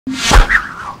There!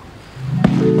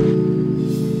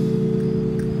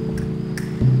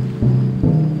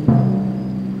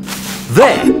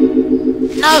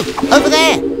 No, over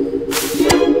there!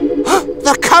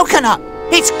 The coconut!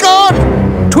 It's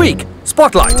gone! Tweak,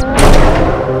 spotlight!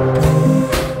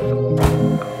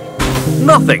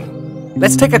 Nothing!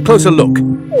 Let's take a closer look.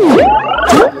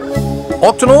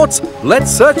 Octonauts, let's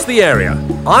search the area.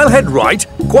 I'll head right,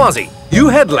 Kwazii, you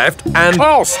head left, and...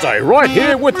 I'll stay right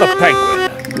here with the penguin.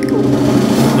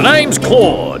 The name's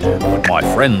Claude, but my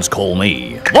friends call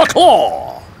me the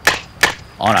Claw,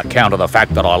 on account of the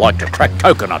fact that I like to crack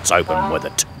coconuts open with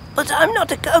it. But I'm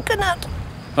not a coconut.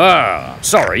 Ah,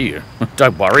 sorry.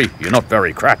 Don't worry, you're not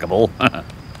very crackable.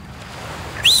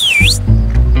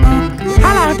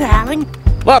 Hello, darling.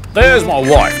 But there's my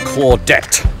wife,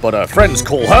 Claudette, but her friends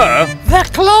call her... The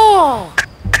Claw.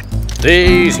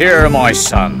 These here are my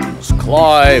sons,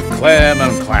 Clive, Clem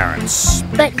and Clarence.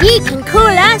 But you can call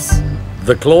us...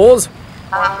 The claws?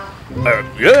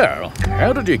 Yeah,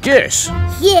 how did you guess?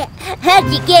 Yeah,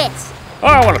 how'd you guess?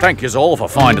 I want to thank yous all for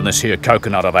finding this here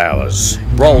coconut of ours.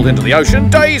 Rolled into the ocean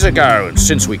days ago, and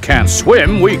since we can't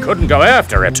swim, we couldn't go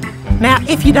after it. Now,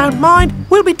 if you don't mind,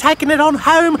 we'll be taking it on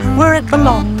home where it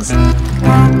belongs.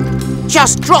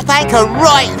 Just drop anchor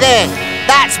right there.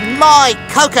 That's my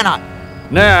coconut.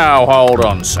 Now, hold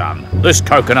on, son. This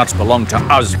coconut's belonged to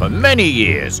us for many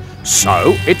years,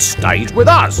 so it stays with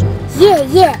us.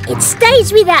 Yeah, it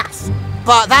stays with us.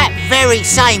 But that very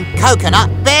same coconut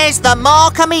bears the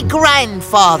mark of me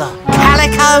grandfather,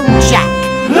 Calico Jack.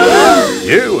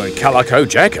 You and Calico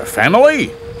Jack are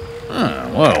family?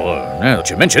 Well, now that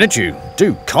you mention it, you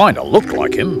do kind of look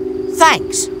like him.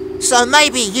 Thanks. So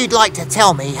maybe you'd like to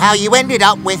tell me how you ended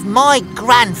up with my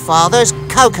grandfather's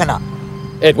coconut.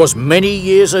 It was many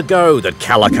years ago that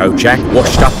Calico Jack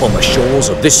washed up on the shores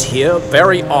of this here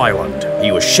very island.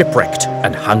 He was shipwrecked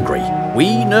and hungry.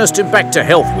 We nursed him back to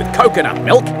health with coconut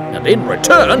milk, and in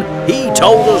return, he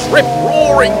told us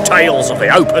rip-roaring tales of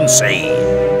the open sea.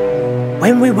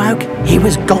 When we woke, he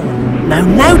was gone. No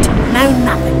note, no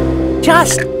nothing.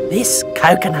 Just this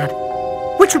coconut,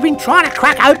 which we've been trying to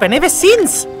crack open ever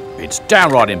since. It's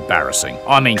downright embarrassing.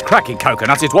 I mean, cracking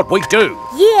coconuts is what we do.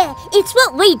 Yeah, it's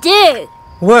what we do.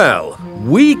 Well,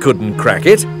 we couldn't crack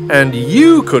it, and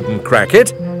you couldn't crack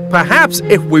it. Perhaps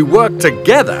if we work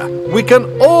together, we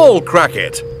can all crack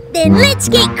it. Then let's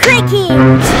get cracking.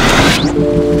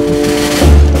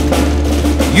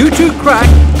 You two crack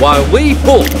while we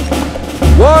pull.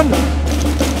 1,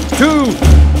 2,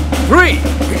 3.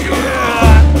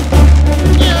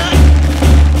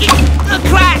 The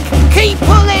crack! Keep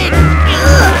pulling!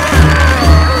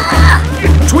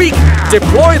 Tweak,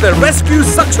 deploy the rescue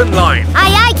suction line.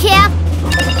 Aye, aye, Cap.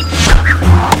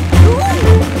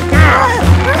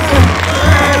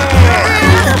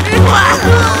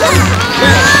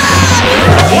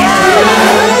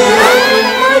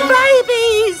 My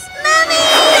babies!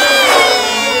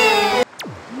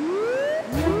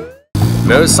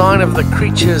 No sign of the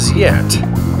creatures yet.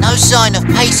 No sign of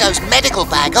Peso's medical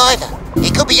bag either.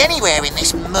 It could be anywhere in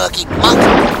this murky muck.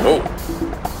 Oh,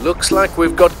 looks like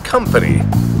we've got company.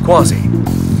 Kwazii,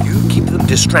 you keep them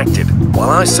distracted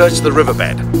while I search the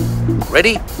riverbed.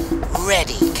 Ready?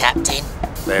 Ready, Captain.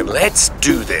 Then let's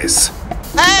do this.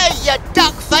 Hey, you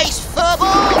duck-faced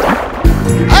furball!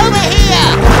 Over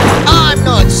here! I'm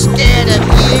not scared of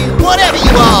you, whatever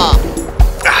you are!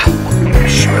 I'm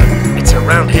sure it's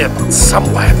around here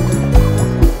somewhere.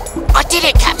 I did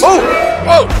it, Captain!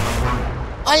 Oh!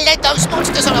 I led those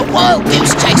monsters on a wild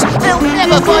goose chase. They'll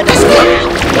never find us now!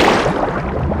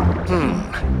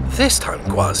 This time,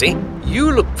 Kwazii,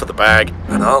 you look for the bag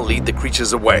and I'll lead the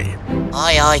creatures away.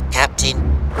 Aye, aye, Captain.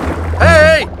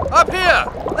 Hey! Up here!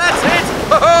 That's it!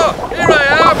 Ho-ho! Here I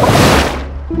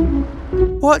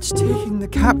am! What's taking the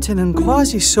captain and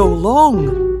Kwazii so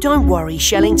long? Don't worry,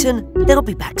 Shellington. They'll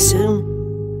be back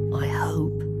soon. I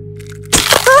hope.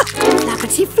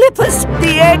 Flappity flippers!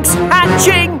 The egg's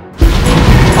hatching!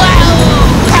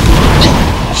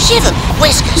 Wow! Shiver me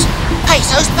whiskers!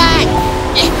 Peso's bag!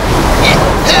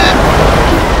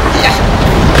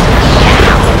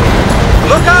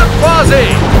 Look out,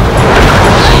 Kwazii!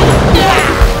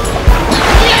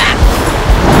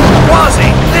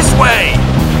 Kwazii, this way!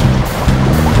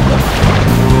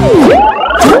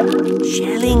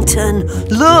 Shellington,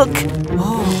 look!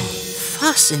 Oh,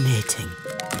 fascinating.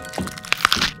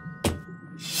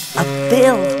 A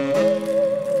bill,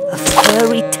 a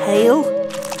furry tail,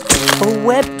 a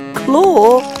webbed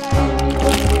claw.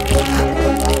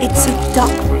 It's a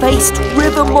duck-faced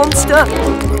river monster.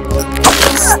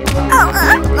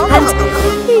 And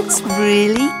it's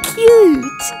really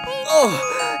cute. Oh,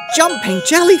 jumping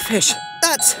jellyfish.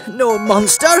 That's no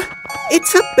monster.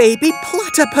 It's a baby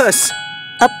platypus.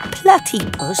 A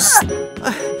platypus?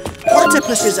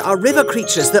 Platypuses are river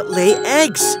creatures that lay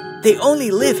eggs. They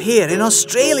only live here in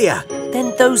Australia.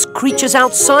 Then those creatures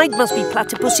outside must be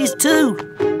platypuses too.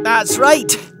 That's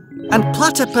right. And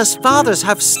platypus fathers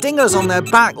have stingers on their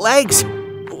back legs.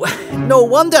 No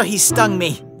wonder he stung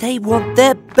me. They want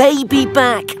their baby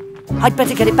back. I'd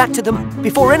better get it back to them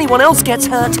before anyone else gets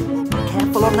hurt.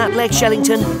 Careful on that leg,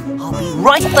 Shellington. I'll be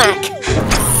right back.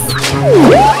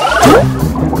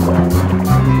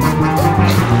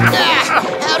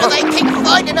 How do they keep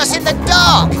finding us in the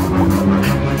dark?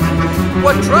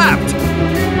 We're trapped.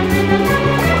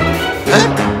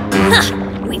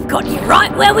 We've got you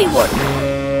right where we want.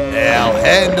 Now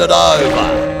hand it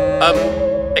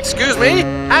over. Excuse me?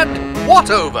 And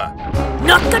what over?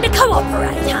 Not gonna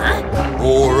cooperate, huh?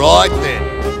 All right then.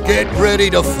 Get ready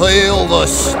to feel the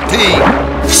sting.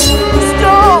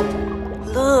 Stop!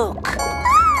 Look.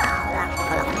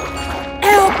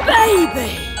 Our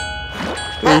baby.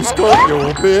 Who's got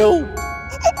your bill?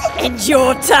 And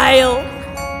your tail.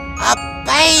 A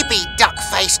baby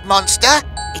duck-faced monster?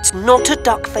 It's not a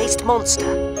duck-faced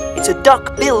monster. It's a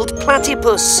duck-billed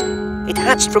platypus. It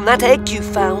hatched from that egg you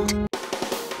found.